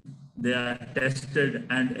taken, they are tested,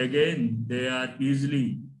 and again, they are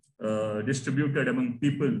easily distributed among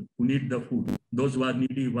people who need the food, those who are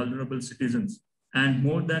needy, vulnerable citizens. And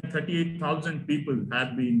more than 38,000 people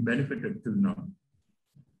have been benefited till now.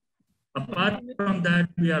 Apart from that,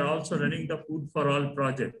 we are also running the Food for All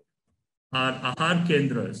project. Our Ahar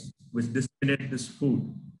Kendras, which disseminate this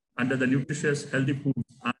food under the nutritious healthy foods,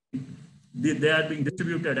 they are being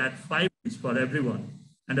distributed at 5 weeks for everyone.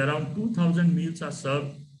 And around 2,000 meals are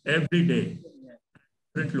served every day.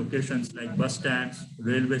 Different locations like bus stands,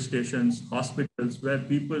 railway stations, hospitals, where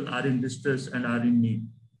people are in distress and are in need.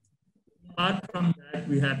 Apart from that,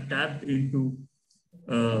 we have tapped into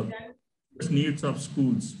needs of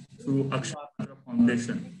schools through Akshara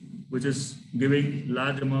Foundation, which is giving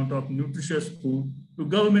large amount of nutritious food to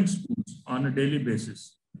government schools on a daily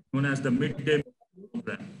basis, known as the midday meal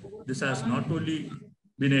program. This has not only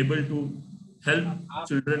been able to help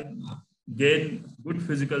children gain good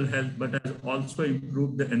physical health, but has also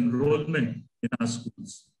improved the enrollment in our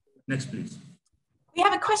schools. Next, please. We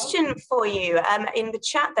have a question for you in the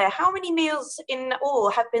chat there. How many meals in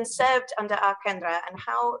all have been served under our Kendra, and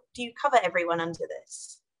how do you cover everyone under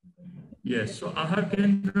this? Yes, so our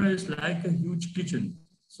Kendra is like a huge kitchen.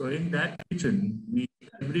 So in that kitchen, we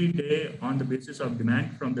every day on the basis of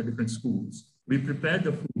demand from the different schools, we prepare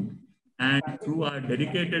the food, and through our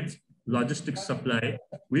dedicated logistics supply,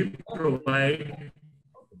 we provide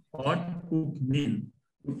hot cooked meal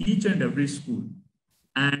to each and every school.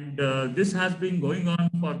 And this has been going on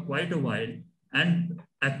for quite a while. And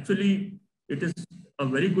actually, it is a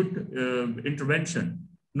very good intervention.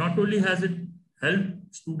 Not only has it helped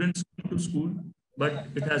students come to school, but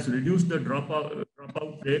it has reduced the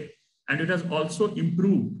dropout rate, and it has also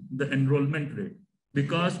improved the enrollment rate.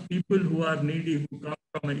 Because people who are needy, who come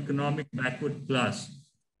from an economic backward class,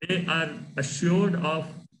 they are assured of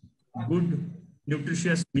good,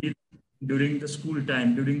 nutritious meal during the school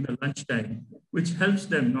time, during the lunch time, which helps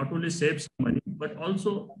them not only save some money, but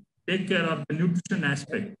also take care of the nutrition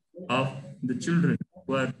aspect of the children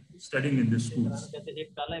who are studying in the schools.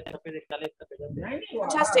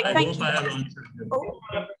 Fantastic, thank you.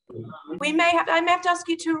 I may have to ask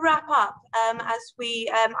you to wrap up as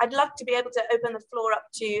we, I'd love to be able to open the floor up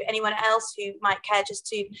to anyone else who might care just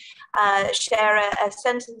to share a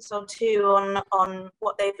sentence or two on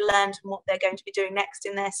what they've learned and what they're going to be doing next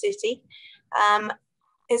in their city.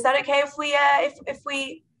 Is that okay if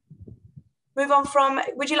we move on from,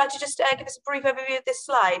 would you like to just give us a brief overview of this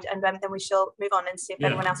slide, and then we shall move on and see if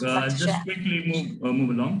anyone else would like to share. Just quickly move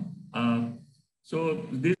along. So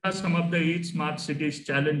these are some of the 8 smart cities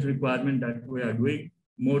challenge requirement that we are doing.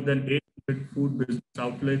 More than 800 food business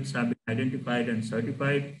outlets have been identified and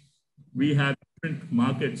certified. We have different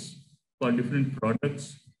markets for different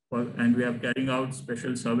products, and we are carrying out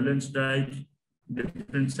special surveillance drives.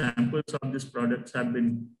 Different samples of these products have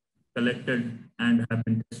been collected and have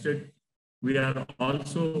been tested. We are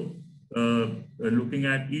also looking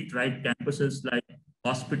at Eat Right campuses like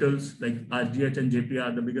hospitals, like RGH and JP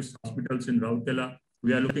are the biggest hospitals in Rourkela.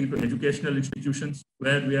 We are looking to educational institutions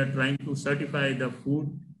where we are trying to certify the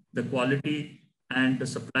food, the quality, and the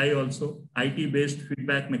supply also. IT-based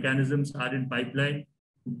feedback mechanisms are in pipeline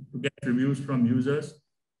to get reviews from users.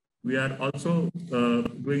 We are also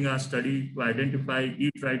doing a study to identify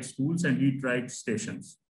Eat Right schools and Eat Right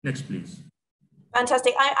stations. Next, please.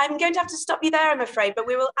 Fantastic. I'm going to have to stop you there, I'm afraid, but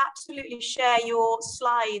we will absolutely share your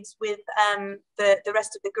slides with the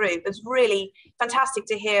rest of the group. It's really fantastic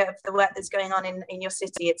to hear of the work that's going on in your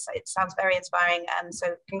city. It sounds very inspiring. So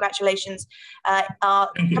congratulations are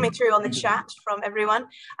coming through on the chat from everyone.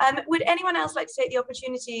 Would anyone else like to take the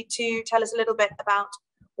opportunity to tell us a little bit about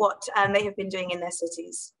what they have been doing in their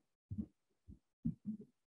cities?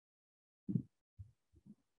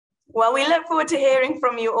 Well, we look forward to hearing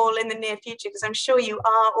from you all in the near future, because I'm sure you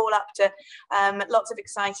are all up to lots of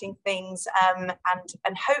exciting things, and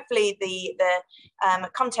hopefully the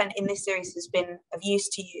content in this series has been of use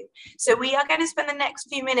to you. So we are going to spend the next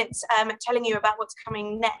few minutes telling you about what's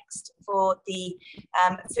coming next for the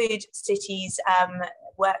Food Cities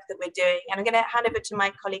work that we're doing. And I'm going to hand over to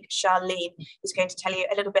my colleague Charlene, who's going to tell you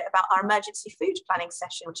a little bit about our emergency food planning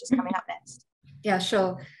session, which is coming up next. Yeah,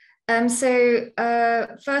 sure.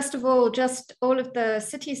 First of all, just all of the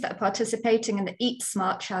cities that are participating in the Eat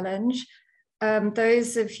Smart Challenge,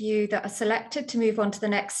 those of you that are selected to move on to the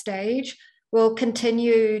next stage will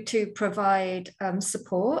continue to provide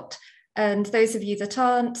support. And those of you that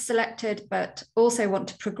aren't selected but also want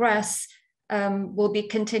to progress will be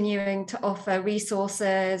continuing to offer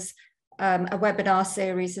resources, a webinar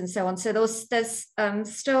series and so on. So there's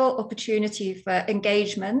still opportunity for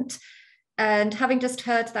engagement. And having just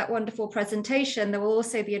heard that wonderful presentation, there will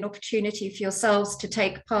also be an opportunity for yourselves to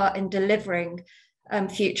take part in delivering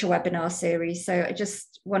future webinar series. So I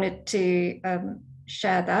just wanted to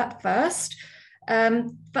share that first.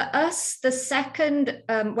 For us, the second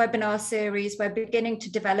webinar series we're beginning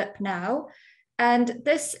to develop now. And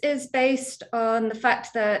this is based on the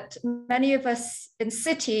fact that many of us in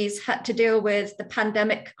cities had to deal with the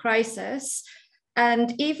pandemic crisis.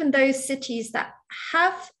 And even those cities that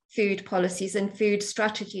have food policies and food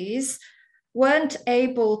strategies weren't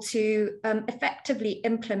able to effectively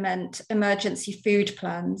implement emergency food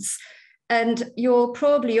plans. And you'll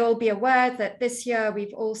probably all be aware that this year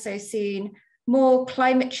we've also seen more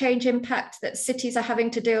climate change impact that cities are having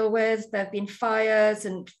to deal with. There have been fires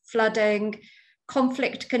and flooding.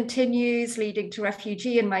 Conflict continues, leading to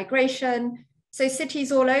refugee and migration. So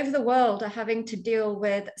cities all over the world are having to deal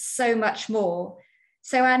with so much more.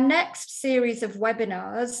 So our next series of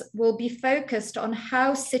webinars will be focused on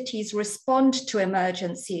how cities respond to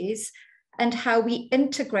emergencies and how we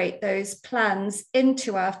integrate those plans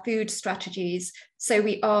into our food strategies so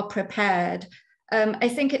we are prepared. I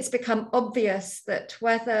think it's become obvious that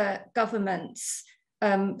whether governments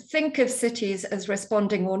think of cities as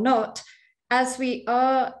responding or not, as we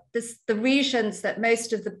are the regions that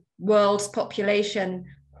most of the world's population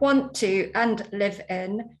want to and live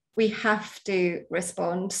in, we have to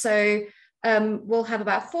respond. So we'll have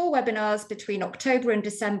about 4 webinars between October and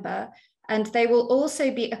December, and they will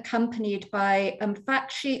also be accompanied by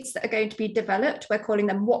fact sheets that are going to be developed. We're calling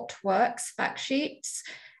them What Works fact sheets.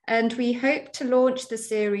 And we hope to launch the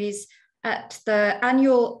series at the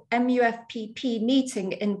annual MUFPP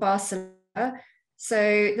meeting in Barcelona.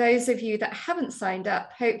 So those of you that haven't signed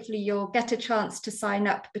up, hopefully you'll get a chance to sign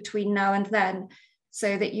up between now and then,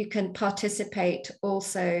 so that you can participate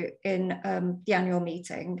also in the annual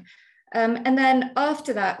meeting. And then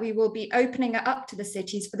after that, we will be opening it up to the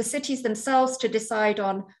cities, for the cities themselves to decide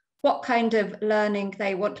on what kind of learning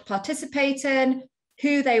they want to participate in,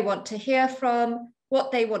 who they want to hear from,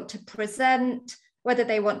 what they want to present, whether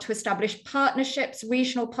they want to establish partnerships,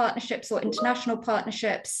 regional partnerships or international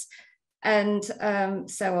partnerships, and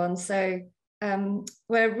so on. So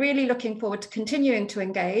we're really looking forward to continuing to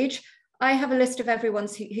engage. I have a list of everyone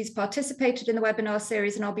who's participated in the webinar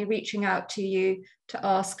series, and I'll be reaching out to you to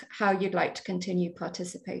ask how you'd like to continue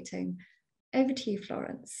participating. Over to you,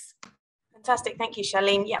 Florence. Fantastic, thank you,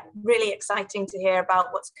 Charlene. Yeah, really exciting to hear about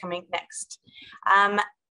what's coming next.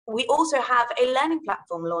 We also have a learning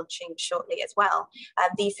platform launching shortly as well.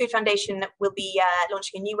 The Food Foundation will be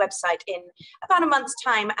launching a new website in about a month's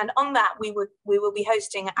time, and on that we will be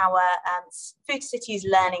hosting our Food Cities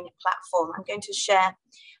learning platform. I'm going to share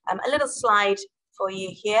a little slide for you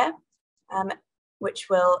here, which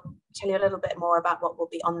will tell you a little bit more about what will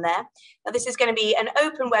be on there. Now, this is going to be an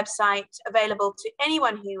open website available to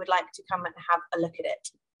anyone who would like to come and have a look at it.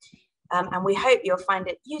 And we hope you'll find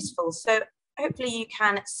it useful. So hopefully you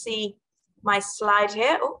can see my slide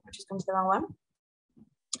here. Oh, I've just gone to the wrong one.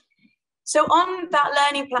 So on that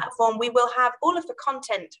learning platform, we will have all of the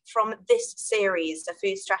content from this series, A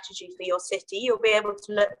Food Strategy for Your City. You'll be able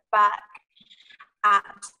to look back at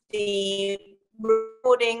the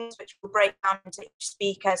recordings, which will break down into each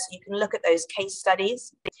speaker, so you can look at those case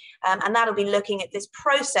studies, and that'll be looking at this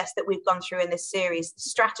process that we've gone through in this series, the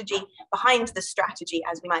strategy behind the strategy,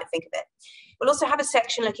 as we might think of it. We'll also have a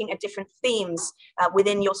section looking at different themes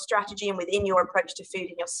within your strategy and within your approach to food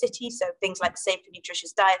in your city, so things like safe and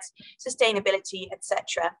nutritious diets, sustainability,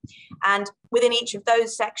 etc. And within each of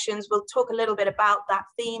those sections, we'll talk a little bit about that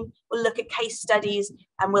theme, we'll look at case studies,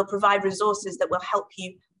 and we'll provide resources that will help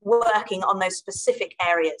you working on those specific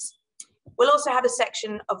areas. We'll also have a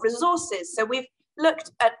section of resources. So we've looked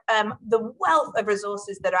at the wealth of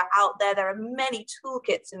resources that are out there. There are many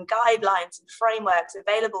toolkits and guidelines and frameworks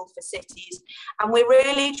available for cities, and we're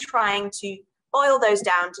really trying to boil those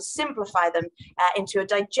down to simplify them into a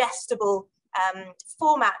digestible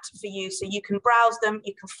format for you, so you can browse them,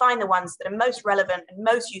 you can find the ones that are most relevant and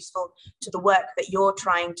most useful to the work that you're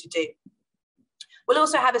trying to do. We'll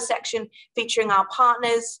also have a section featuring our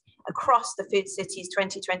partners across the Food Cities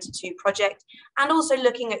 2022 project, and also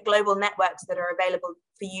looking at global networks that are available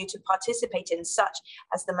for you to participate in, such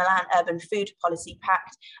as the Milan Urban Food Policy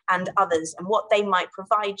Pact and others, and what they might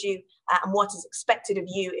provide you and what is expected of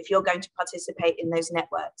you if you're going to participate in those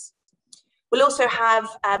networks. We'll also have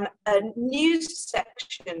a news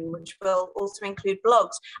section, which will also include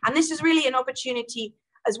blogs, and this is really an opportunity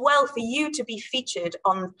as well for you to be featured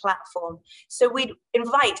on the platform. So we'd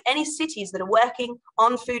invite any cities that are working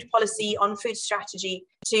on food policy, on food strategy,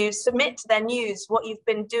 to submit their news, what you've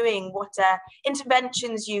been doing, what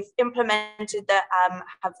interventions you've implemented that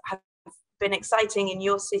have been exciting in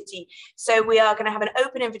your city. So we are going to have an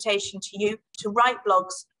open invitation to you to write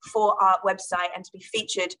blogs for our website and to be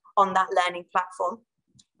featured on that learning platform.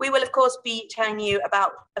 We will, of course, be telling you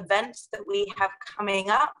about events that we have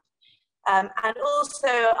coming up, and also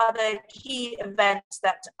other key events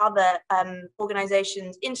that other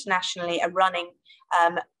organisations internationally are running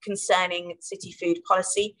concerning city food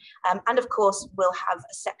policy. And of course, we'll have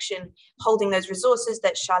a section holding those resources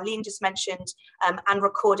that Charlene just mentioned, and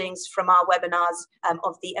recordings from our webinars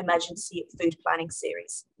of the Emergency Food Planning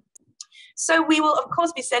series. So we will, of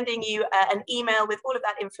course, be sending you an email with all of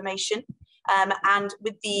that information. And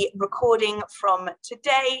with the recording from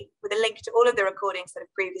today, with a link to all of the recordings that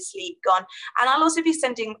have previously gone. And I'll also be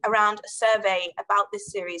sending around a survey about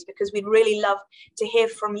this series, because we'd really love to hear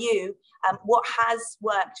from you what has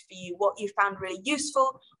worked for you, what you found really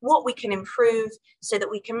useful, what we can improve, so that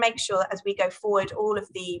we can make sure that as we go forward, all of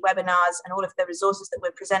the webinars and all of the resources that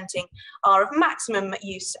we're presenting are of maximum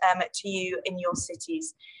use to you in your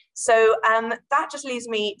cities. So that just leaves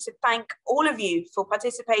me to thank all of you for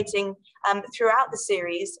participating throughout the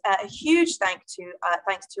series. A huge thanks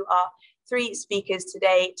to our three speakers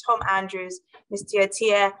today, Tom Andrews, Ms.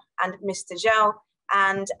 Tia, and Mr. Zhao,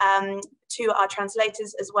 and to our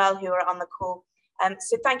translators as well who are on the call.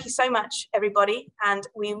 So thank you so much, everybody, and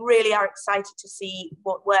we really are excited to see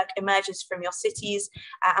what work emerges from your cities,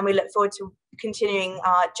 and we look forward to continuing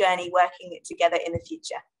our journey working together in the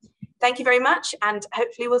future. Thank you very much, and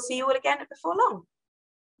hopefully we'll see you all again before long.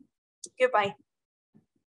 Goodbye.